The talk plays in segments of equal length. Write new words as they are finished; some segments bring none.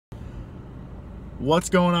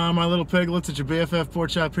What's going on, my little piglets? It's your BFF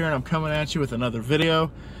Pork Chop here, and I'm coming at you with another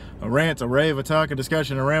video. A rant, a rave, a talk, a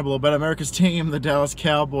discussion, a ramble about America's team, the Dallas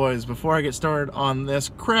Cowboys. Before I get started on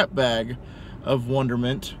this crap bag of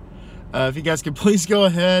wonderment, if you guys could please go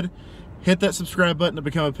ahead, hit that subscribe button to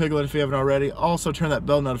become a piglet if you haven't already. Also, turn that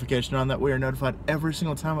bell notification on, that way you're notified every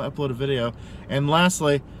single time I upload a video. And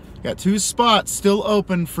lastly, got 2 spots still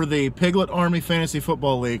open for the Piglet Army Fantasy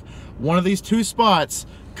Football League. One of these 2 spots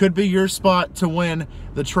could be your spot to win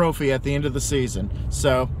the trophy at the end of the season.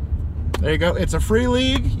 So there you go. It's a free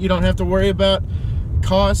league. You don't have to worry about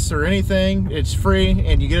costs or anything. It's free,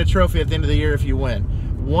 and you get a trophy at the end of the year if you win.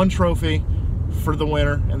 1 trophy for the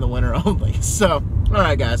winner, and the winner only. So, all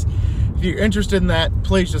right, guys. If you're interested in that,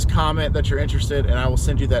 please just comment that you're interested, and I will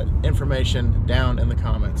send you that information down in the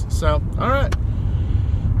comments. So, all right.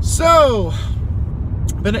 So,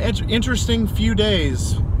 been an interesting few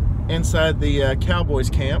days inside the Cowboys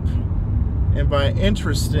camp. And by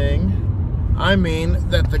interesting, I mean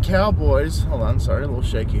that the Cowboys, hold on, sorry, a little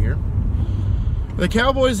shaky here. The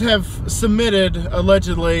Cowboys have submitted,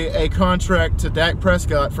 allegedly, a contract to Dak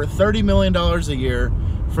Prescott for $30 million a year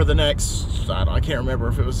for the next, I can't remember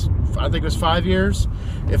if it was, I think it was 5 years.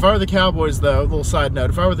 If I were the Cowboys, though, a little side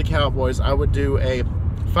note, if I were the Cowboys, I would do a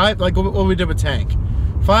like what we did with Tank.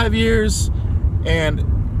 5 years, and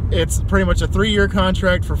it's pretty much a 3-year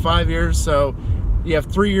contract for 5 years, so you have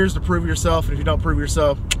 3 years to prove yourself, and if you don't prove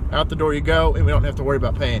yourself, out the door you go, and we don't have to worry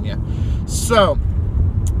about paying you. So,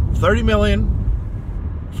 $30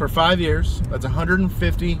 million for 5 years. That's a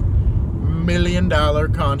 $150 million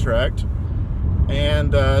contract.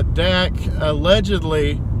 And Dak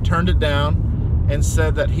allegedly turned it down and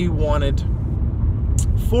said that he wanted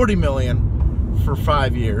 $40 million for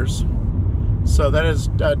 5 years. So that is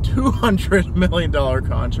a $200 million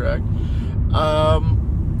contract.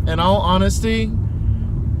 In all honesty,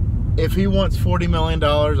 if he wants $40 million,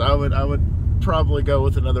 I would probably go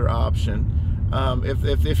with another option.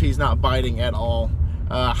 If he's not biting at all.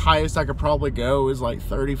 Highest I could probably go is like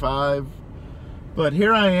 35. But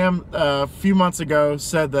here I am, a few months ago,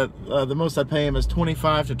 said that the most I'd pay him is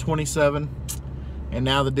 25 to 27, and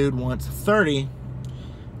now the dude wants 30.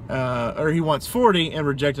 Or he wants 40 and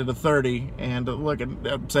rejected a 30, and look,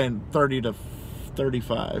 I'm saying 30 to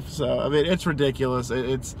 35. So I mean, it's ridiculous.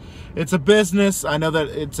 It's a business. I know that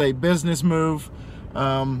it's a business move.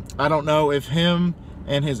 I don't know if him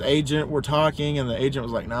and his agent were talking, and the agent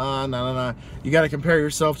was like, nah. You got to compare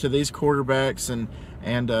yourself to these quarterbacks, and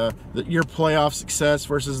your playoff success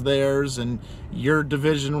versus theirs, and your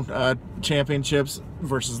division championships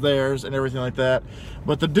versus theirs, and everything like that.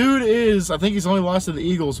 But the dude I think he's only lost to the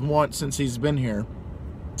Eagles once since he's been here.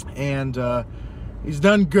 And he's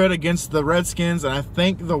done good against the Redskins, and I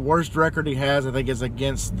think the worst record he has, I think, is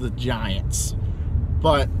against the Giants.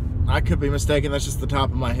 But I could be mistaken. That's just the top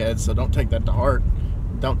of my head, so don't take that to heart.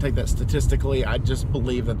 Don't take that statistically. I just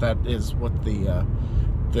believe that that is what the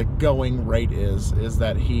going rate is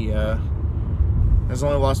that he has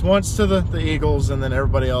only lost once to the Eagles, and then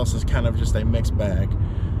everybody else is kind of just a mixed bag.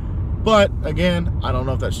 But again, I don't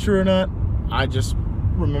know if that's true or not. I just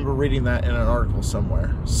remember reading that in an article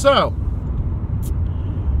somewhere. So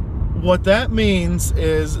what that means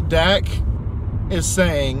is Dak is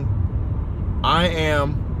saying, I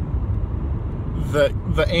am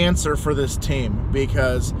the answer for this team,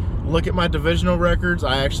 because look at my divisional records.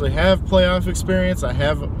 I actually have playoff experience. I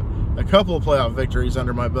have a couple of playoff victories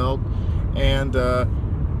under my belt. And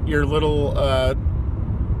your little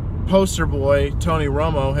poster boy, Tony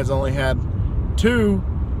Romo, has only had 2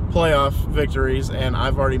 playoff victories, and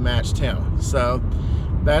I've already matched him. So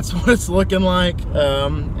that's what it's looking like.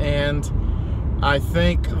 And I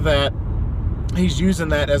think that he's using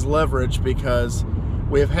that as leverage, because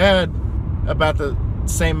we've had about the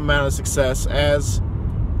same amount of success as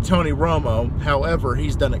Tony Romo. However,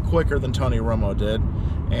 he's done it quicker than Tony Romo did.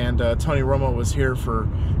 And Tony Romo was here for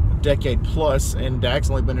a decade plus, and Dak's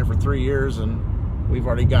only been here for 3 years, and we've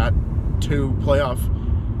already got 2 playoff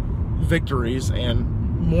victories and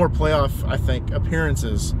more playoff, I think,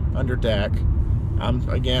 appearances under Dak.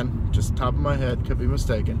 Again, just top of my head, could be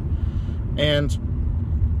mistaken. And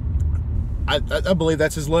I believe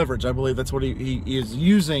that's his leverage. I believe that's what he is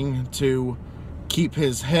using to keep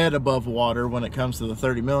his head above water when it comes to the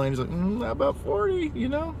 30 million. He's like, how about 40, you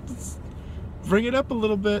know? Let's bring it up a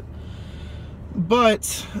little bit.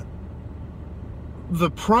 But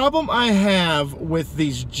the problem I have with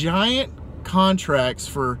these giant contracts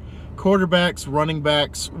for quarterbacks, running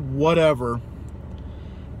backs, whatever,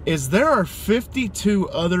 is there are 52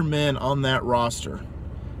 other men on that roster.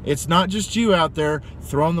 It's not just you out there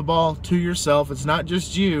throwing the ball to yourself. It's not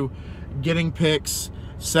just you getting picks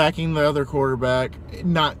sacking the other quarterback,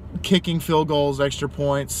 not kicking field goals, extra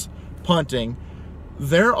points, punting.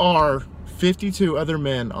 There are 52 other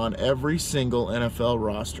men on every single NFL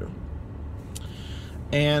roster.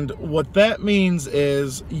 And what that means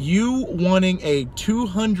is you wanting a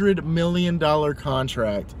 $200 million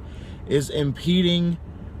contract is impeding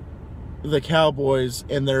the Cowboys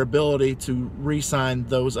in their ability to re-sign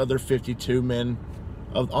those other 52 men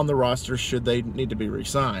on the roster should they need to be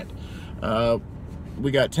re-signed. We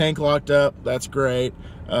got Tank locked up. That's great.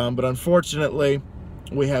 But unfortunately,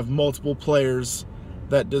 we have multiple players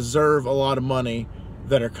that deserve a lot of money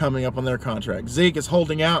that are coming up on their contract. Zeke is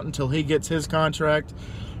holding out until he gets his contract,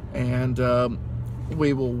 and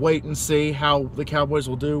we will wait and see how the Cowboys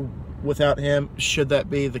will do without him, should that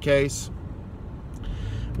be the case.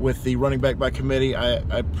 With the running back by committee,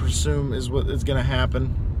 I presume is what is going to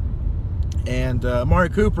happen. And Amari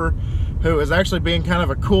Cooper, who is actually being kind of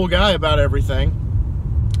a cool guy about everything,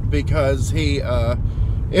 because he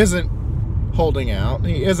isn't holding out.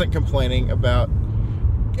 He isn't complaining about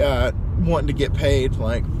wanting to get paid.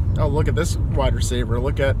 Like, oh, look at this wide receiver.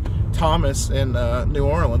 Look at Thomas in New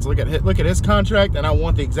Orleans. Look at his contract, and I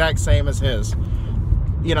want the exact same as his.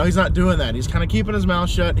 You know, he's not doing that. He's kind of keeping his mouth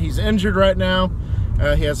shut. He's injured right now.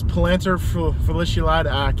 He has plantar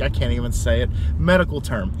fasciitis. I can't even say it. Medical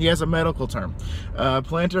term. He has a medical term.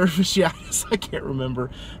 Plantar fasciitis. I can't remember.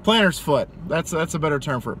 Plantar's foot. That's a better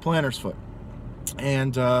term for it. Plantar's foot.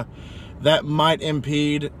 And that might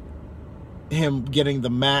impede him getting the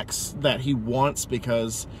max that he wants,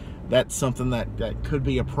 because that's something that could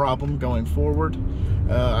be a problem going forward.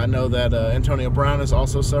 I know that Antonio Brown is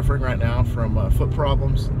also suffering right now from foot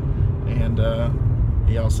problems, and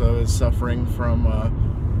he also is suffering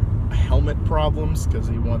from helmet problems because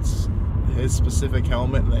he wants his specific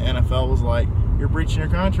helmet, and the NFL was like, you're breaching your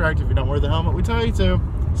contract if you don't wear the helmet we tell you to.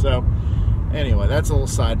 So anyway, that's a little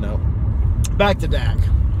side note. Back to Dak.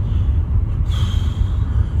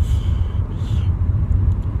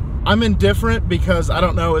 I'm indifferent because I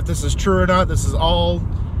don't know if this is true or not. This is all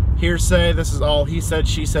hearsay. This is all he said,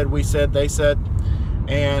 she said, we said, they said.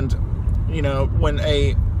 And, you know, when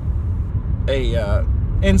a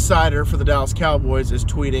insider for the Dallas Cowboys is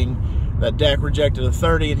tweeting that Dak rejected a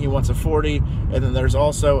 30 and he wants a 40, and then there's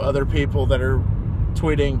also other people that are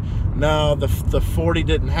tweeting, no, the 40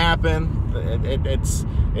 didn't happen.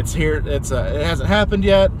 It's here. It hasn't happened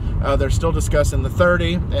yet. They're still discussing the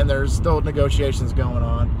 30, and there's still negotiations going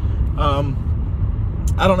on.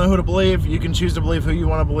 I don't know who to believe. You can choose to believe who you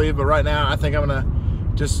want to believe, but right now I think I'm gonna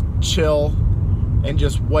just chill and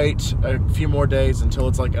just wait a few more days until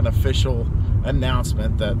it's like an official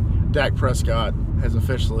announcement that Dak Prescott has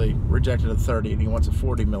officially rejected a 30 and he wants a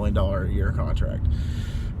 $40 million a year contract.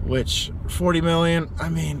 Which, $40 million, I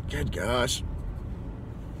mean, good gosh.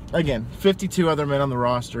 Again, 52 other men on the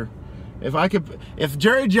roster. If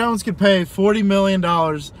Jerry Jones could pay $40 million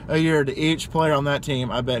a year to each player on that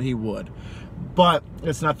team, I bet he would. But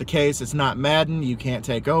it's not the case. It's not Madden. You can't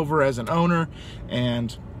take over as an owner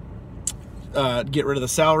and get rid of the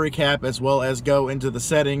salary cap, as well as go into the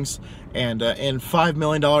settings and in $5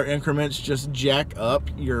 million increments just jack up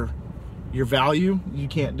your value. You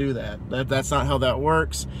can't do that. That's not how that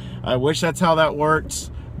works. I wish that's how that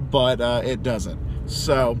works, but it doesn't.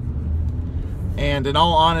 So, and in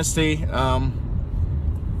all honesty,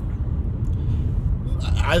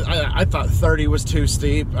 I thought 30 was too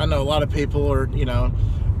steep. I know a lot of people are, you know,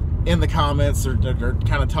 in the comments are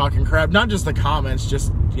kind of talking crap. Not just the comments,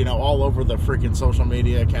 just, you know, all over the freaking social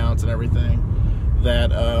media accounts and everything,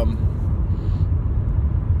 that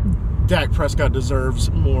Dak Prescott deserves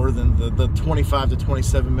more than the 25 to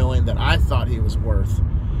 27 million that I thought he was worth.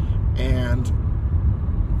 And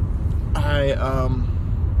I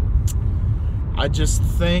just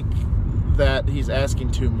think that he's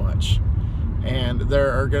asking too much. And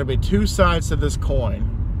there are going to be two sides to this coin.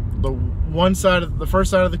 The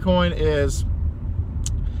first side of the coin is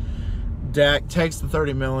Dak takes the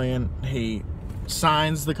 $30 million, he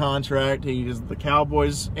signs the contract, he is the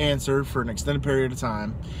Cowboys' answer for an extended period of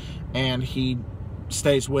time, and he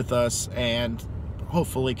stays with us and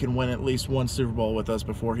hopefully can win at least one Super Bowl with us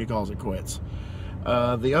before he calls it quits.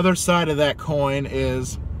 The other side of that coin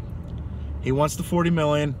is he wants the $40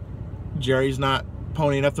 million. Jerry's not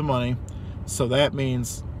ponying up the money, so that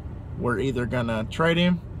means we're either gonna trade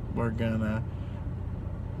him,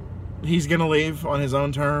 he's gonna leave on his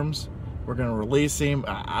own terms, we're gonna release him.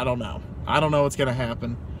 I don't know. I don't know what's gonna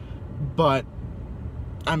happen, but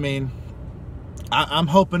I mean, I'm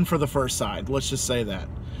hoping for the first side. Let's just say that.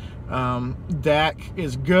 Dak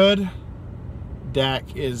is good.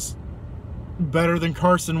 Dak is better than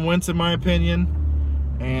Carson Wentz, in my opinion,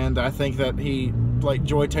 and I think that he like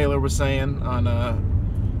Joy Taylor was saying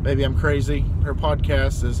on Maybe I'm Crazy, her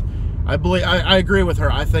podcast, is I agree with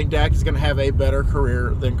her. I think Dak is going to have a better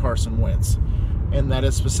career than Carson Wentz. And that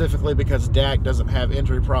is specifically because Dak doesn't have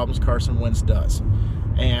injury problems Carson Wentz does.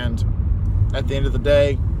 And at the end of the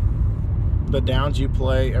day, the downs you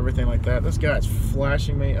play, everything like that. This guy's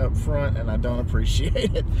flashing me up front, and I don't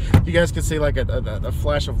appreciate it. You guys can see like a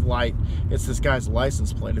flash of light. It's this guy's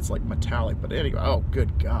license plate. It's like metallic. But anyway, oh,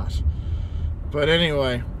 good gosh. But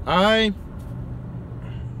anyway, I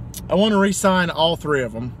want to re-sign all three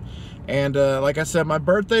of them. And like I said, my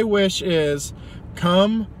birthday wish is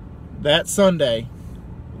come that Sunday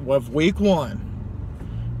of week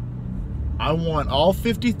 1. I want all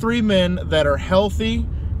 53 men that are healthy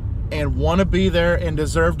and want to be there and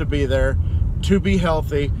deserve to be there to be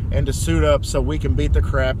healthy and to suit up so we can beat the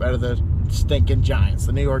crap out of the stinking Giants,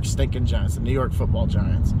 the New York stinking Giants, the New York football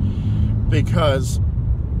Giants. Because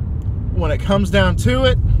when it comes down to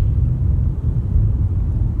it,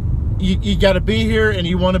 you got to be here, and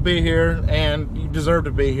you want to be here, and you deserve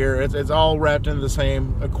to be here. It's all wrapped into the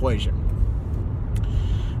same equation.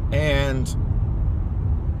 And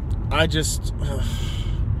I just...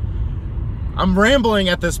 I'm rambling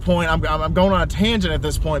at this point. I'm going on a tangent at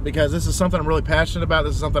this point because this is something I'm really passionate about.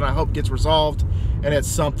 This is something I hope gets resolved, and it's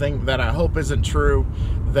something that I hope isn't true.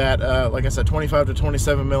 That, like I said, 25 to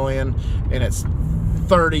 27 million, and it's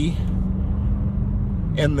 30,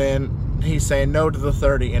 and then he's saying no to the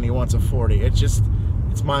 30, and he wants a 40. It's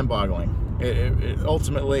mind-boggling. It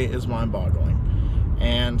ultimately is mind-boggling,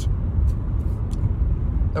 and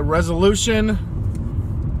a resolution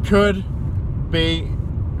could be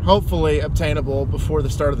hopefully obtainable before the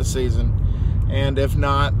start of the season, and if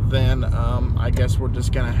not, then I guess we're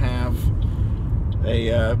just gonna have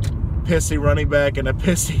a pissy running back and a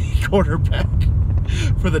pissy quarterback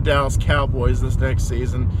for the Dallas Cowboys this next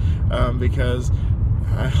season, because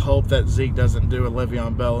I hope that Zeke doesn't do a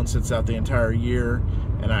Le'Veon Bell and sits out the entire year,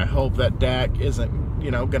 and I hope that Dak isn't,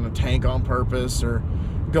 gonna tank on purpose or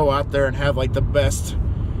go out there and have like the best.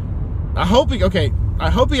 I hope he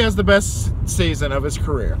has the best season of his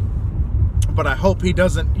career, but I hope he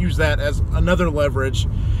doesn't use that as another leverage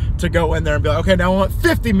to go in there and be like, okay, now I want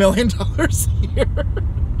 $50 million a year.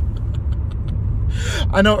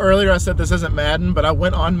 I know earlier I said this isn't Madden, but I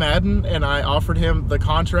went on Madden and I offered him the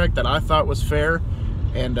contract that I thought was fair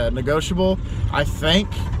and negotiable. I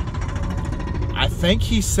think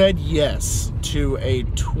he said yes to a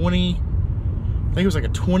it was like a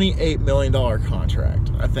 $28 million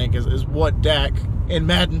contract, I think, is what Dak in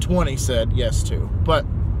Madden 20 said yes to. But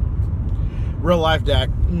real life Dak,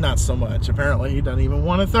 not so much. Apparently, he doesn't even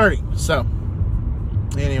want a 30. So,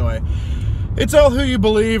 anyway, it's all who you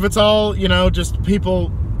believe. It's all, just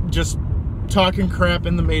people just talking crap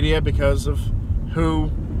in the media because of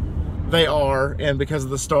who they are and because of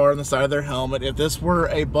the star on the side of their helmet. If this were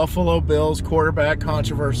a Buffalo Bills quarterback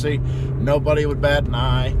controversy, nobody would bat an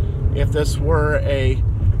eye. If this were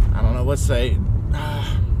let's say,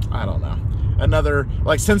 another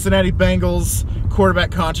like Cincinnati Bengals quarterback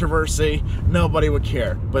controversy, nobody would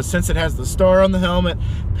care. But since it has the star on the helmet,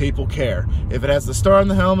 people care. If it has the star on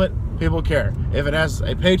the helmet, people care. If it has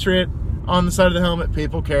a Patriot on the side of the helmet,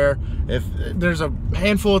 people care. If there's a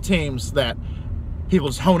handful of teams that people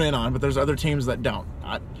just hone in on, but there's other teams that don't.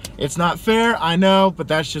 It's not fair, I know, but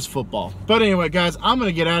that's just football. But anyway, guys, I'm going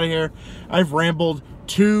to get out of here. I've rambled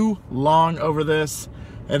too long over this,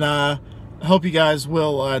 and I hope you guys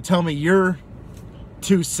will tell me your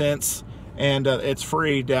 2 cents, and it's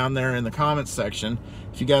free down there in the comments section.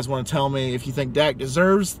 If you guys want to tell me if you think Dak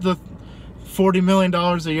deserves the $40 million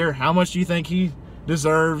a year, how much do you think he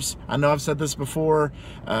deserves? I know I've said this before,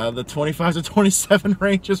 the 25 to 27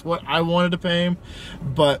 range is what I wanted to pay him,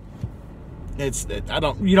 but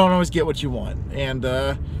you don't always get what you want, and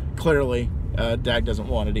clearly Dak doesn't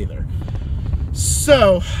want it either.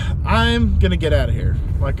 So I'm gonna get out of here.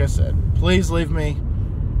 Like I said, please leave me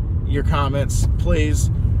your comments. Please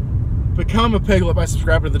become a piglet by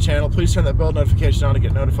subscribing to the channel. Please turn that bell notification on to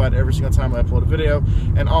get notified every single time I upload a video.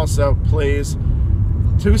 And also, please,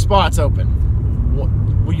 2 spots open.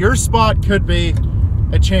 Your spot could be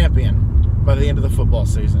a champion by the end of the football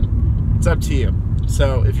season. It's up to you.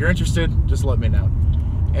 So if you're interested, just let me know.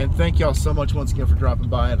 And thank y'all so much once again for dropping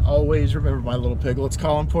by. And always remember my little piglets,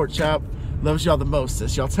 Colin Porkchop loves y'all the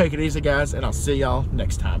mostest. Y'all take it easy, guys, and I'll see y'all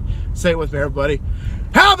next time. Say it with me, everybody.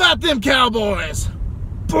 How about them Cowboys?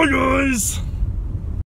 Bye, guys.